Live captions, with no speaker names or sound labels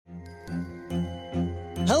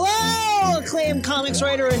acclaimed comics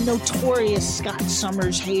writer and notorious Scott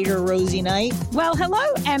Summers hater, Rosie Knight. Well, hello,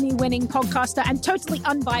 Emmy-winning podcaster and totally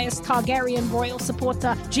unbiased Targaryen royal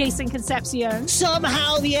supporter, Jason Concepcion.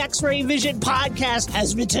 Somehow the X-Ray Vision podcast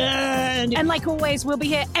has returned. And like always, we'll be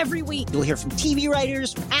here every week. You'll hear from TV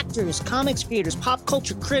writers, actors, comics creators, pop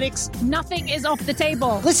culture critics. Nothing is off the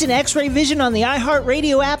table. Listen to X-Ray Vision on the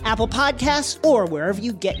iHeartRadio app, Apple Podcasts, or wherever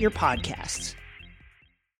you get your podcasts.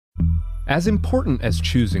 As important as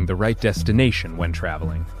choosing the right destination when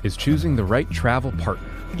traveling is choosing the right travel partner.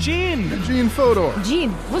 Gene Fodor.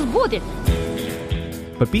 Gene was good.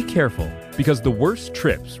 But be careful, because the worst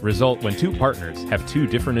trips result when two partners have two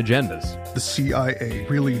different agendas. The CIA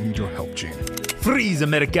really need your help, Gene. Freeze,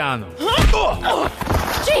 Americano.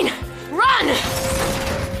 Gene, run!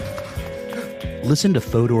 Listen to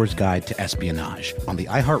Fodor's Guide to Espionage on the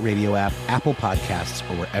iHeartRadio app, Apple Podcasts,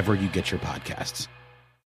 or wherever you get your podcasts.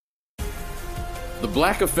 The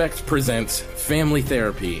Black Effect presents Family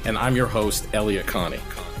Therapy, and I'm your host, Elliot Connie.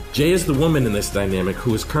 Jay is the woman in this dynamic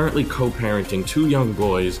who is currently co-parenting two young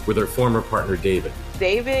boys with her former partner, David.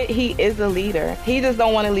 David, he is a leader. He just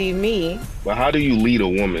don't want to leave me. But how do you lead a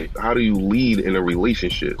woman? How do you lead in a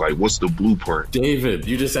relationship? Like, what's the blueprint? David,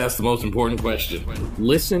 you just asked the most important question.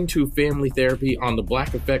 Listen to Family Therapy on the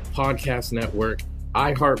Black Effect Podcast Network,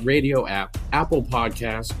 iHeartRadio app, Apple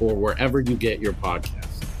Podcasts, or wherever you get your podcasts.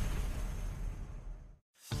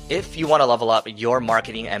 If you want to level up your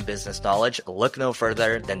marketing and business knowledge, look no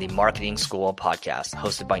further than the Marketing School podcast,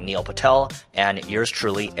 hosted by Neil Patel and yours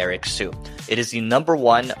truly, Eric Su. It is the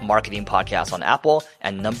 #1 marketing podcast on Apple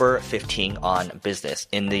and number 15 on business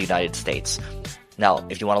in the United States. Now,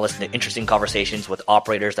 if you want to listen to interesting conversations with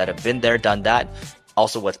operators that have been there, done that,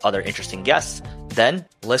 also with other interesting guests, then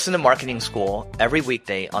listen to Marketing School every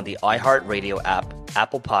weekday on the iHeartRadio app,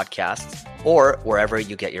 Apple Podcasts, or wherever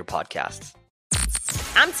you get your podcasts.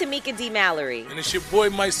 I'm Tamika D. Mallory. And it's your boy,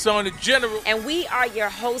 my son, the General. And we are your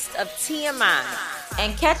hosts of TMI.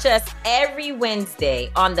 And catch us every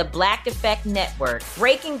Wednesday on the Black Effect Network,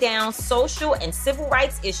 breaking down social and civil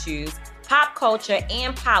rights issues, pop culture,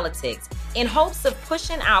 and politics in hopes of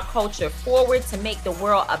pushing our culture forward to make the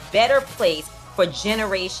world a better place for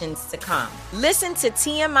generations to come. Listen to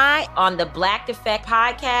TMI on the Black Effect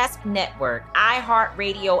Podcast Network,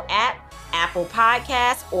 iHeartRadio app, Apple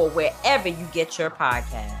Podcasts, or wherever you get your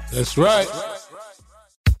podcasts. That's right.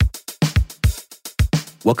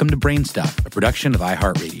 Welcome to Brain Stuff, a production of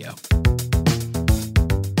iHeartRadio.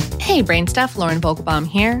 Hey, Brain Stuff, Lauren Vogelbaum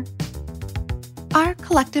here. Our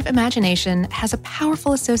collective imagination has a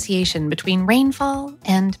powerful association between rainfall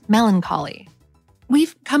and melancholy.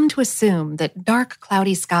 We've come to assume that dark,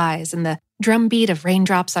 cloudy skies and the drumbeat of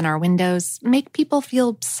raindrops on our windows make people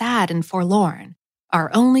feel sad and forlorn, our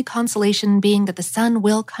only consolation being that the sun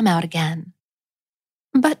will come out again.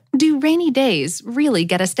 But do rainy days really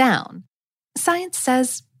get us down? Science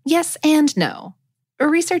says yes and no.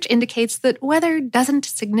 Research indicates that weather doesn't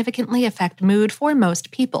significantly affect mood for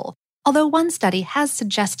most people, although one study has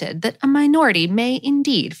suggested that a minority may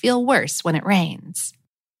indeed feel worse when it rains.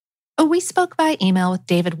 We spoke by email with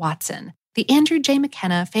David Watson, the Andrew J.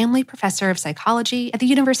 McKenna Family Professor of Psychology at the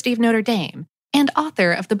University of Notre Dame, and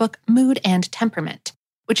author of the book Mood and Temperament,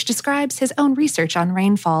 which describes his own research on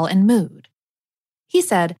rainfall and mood. He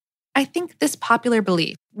said, "I think this popular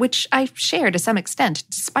belief, which I share to some extent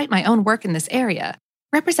despite my own work in this area,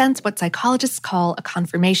 represents what psychologists call a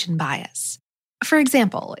confirmation bias. For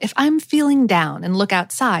example, if I'm feeling down and look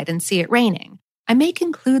outside and see it raining, I may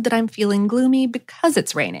conclude that I'm feeling gloomy because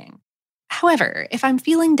it's raining. However, if I'm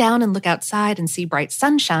feeling down and look outside and see bright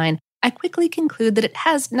sunshine, I quickly conclude that it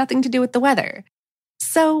has nothing to do with the weather.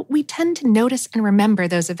 So we tend to notice and remember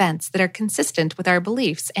those events that are consistent with our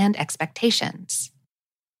beliefs and expectations."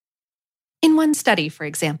 In one study, for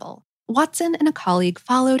example, Watson and a colleague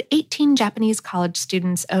followed 18 Japanese college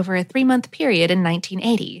students over a 3-month period in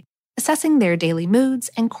 1980, assessing their daily moods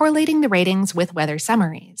and correlating the ratings with weather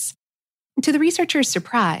summaries. To the researchers'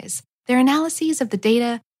 surprise, their analyses of the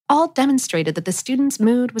data all demonstrated that the students'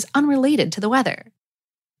 mood was unrelated to the weather.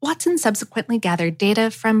 Watson subsequently gathered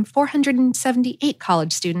data from 478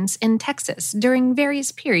 college students in Texas during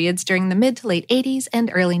various periods during the mid to late 80s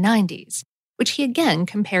and early 90s, which he again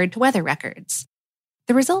compared to weather records.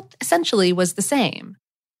 The result essentially was the same.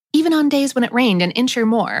 Even on days when it rained an inch or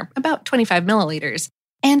more, about 25 milliliters,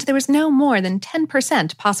 and there was no more than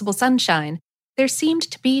 10% possible sunshine, there seemed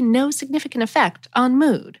to be no significant effect on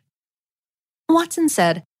mood. Watson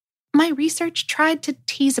said, "My research tried to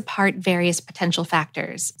tease apart various potential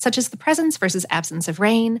factors, such as the presence versus absence of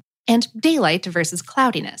rain and daylight versus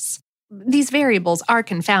cloudiness. These variables are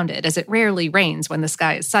confounded, as it rarely rains when the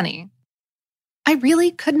sky is sunny. I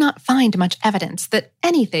really could not find much evidence that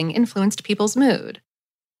anything influenced people's mood.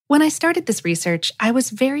 When I started this research, I was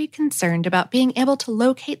very concerned about being able to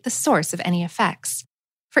locate the source of any effects.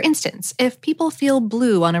 For instance, if people feel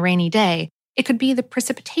blue on a rainy day, it could be the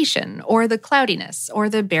precipitation, or the cloudiness, or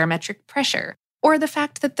the barometric pressure, or the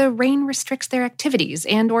fact that the rain restricts their activities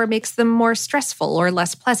and or makes them more stressful or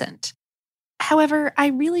less pleasant. However, I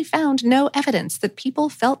really found no evidence that people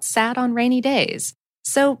felt sad on rainy days,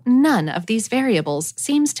 so none of these variables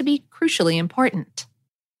seems to be crucially important.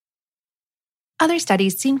 Other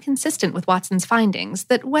studies seem consistent with Watson's findings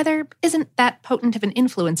that weather isn't that potent of an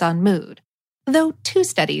influence on mood, though 2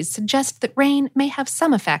 studies suggest that rain may have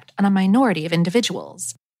some effect on a minority of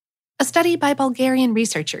individuals. A study by Bulgarian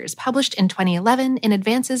researchers published in 2011 in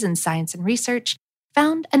Advances in Science and Research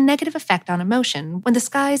found a negative effect on emotion when the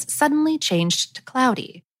skies suddenly changed to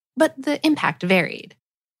cloudy, but the impact varied.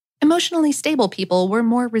 Emotionally stable people were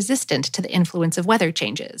more resistant to the influence of weather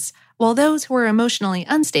changes, while those who were emotionally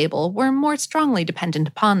unstable were more strongly dependent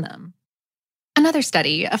upon them. Another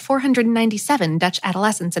study of 497 Dutch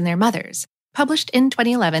adolescents and their mothers, published in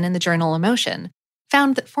 2011 in the journal Emotion,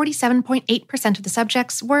 found that 47.8% of the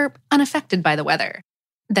subjects were unaffected by the weather,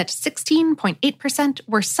 that 16.8%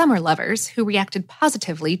 were summer lovers who reacted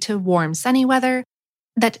positively to warm, sunny weather,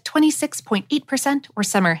 that 26.8% were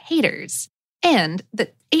summer haters, and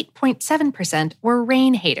that 8.7% were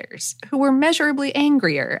rain haters who were measurably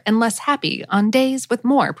angrier and less happy on days with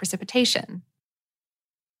more precipitation.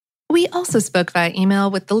 We also spoke via email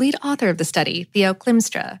with the lead author of the study, Theo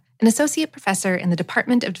Klimstra, an associate professor in the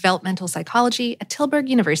Department of Developmental Psychology at Tilburg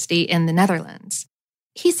University in the Netherlands.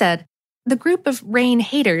 He said, the group of rain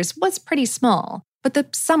haters was pretty small, but the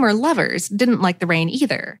summer lovers didn't like the rain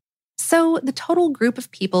either. So the total group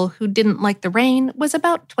of people who didn't like the rain was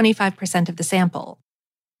about 25% of the sample.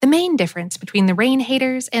 The main difference between the rain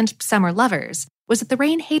haters and summer lovers was that the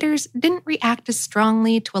rain haters didn't react as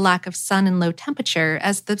strongly to a lack of sun and low temperature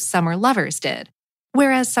as the summer lovers did,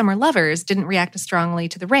 whereas summer lovers didn't react as strongly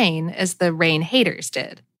to the rain as the rain haters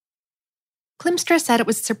did. Klimstra said it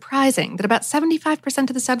was surprising that about 75%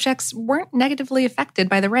 of the subjects weren't negatively affected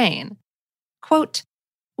by the rain. Quote,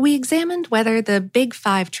 we examined whether the big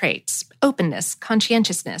 5 traits, openness,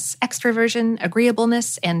 conscientiousness, extroversion,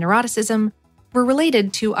 agreeableness, and neuroticism, were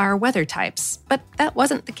related to our weather types, but that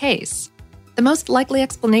wasn't the case. The most likely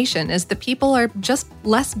explanation is that people are just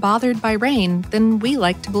less bothered by rain than we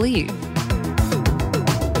like to believe.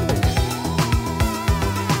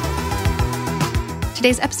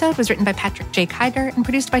 Today's episode was written by Patrick J. Kiger and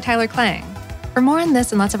produced by Tyler Klang. For more on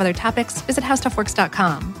this and lots of other topics, visit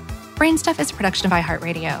howstuffworks.com. Brainstuff is a production of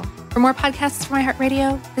iHeartRadio. For more podcasts from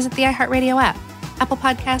iHeartRadio, visit the iHeartRadio app, Apple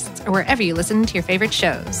Podcasts, or wherever you listen to your favorite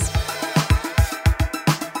shows.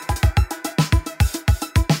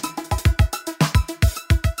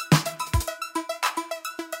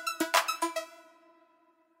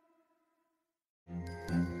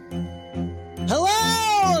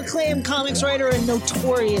 Acclaimed comics writer and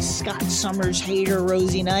notorious Scott Summers hater,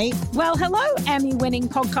 Rosie Knight. Well, hello, Emmy-winning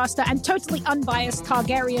podcaster and totally unbiased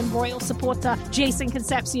Targaryen royal supporter, Jason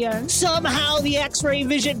Concepcion. Somehow the X-Ray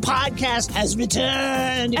Vision podcast has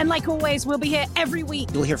returned. And like always, we'll be here every week.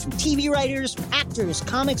 You'll hear from TV writers, actors,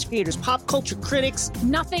 comics creators, pop culture critics.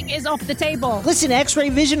 Nothing is off the table. Listen to X-Ray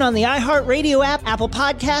Vision on the iHeartRadio app, Apple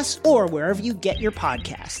Podcasts, or wherever you get your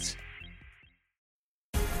podcasts.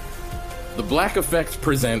 The Black Effect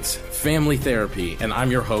presents Family Therapy, and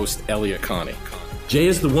I'm your host, Elliot Connie. Jay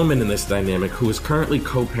is the woman in this dynamic who is currently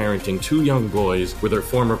co-parenting 2 young boys with her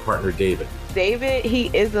former partner, David. David, he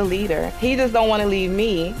is a leader. He just don't want to leave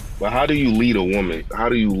me. But how do you lead a woman? How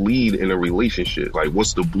do you lead in a relationship? Like,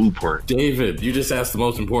 what's the blueprint? David, you just asked the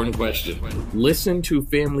most important question. Listen to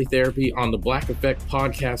Family Therapy on the Black Effect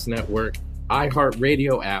Podcast Network,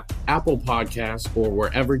 iHeartRadio app, Apple Podcasts, or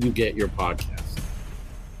wherever you get your podcasts.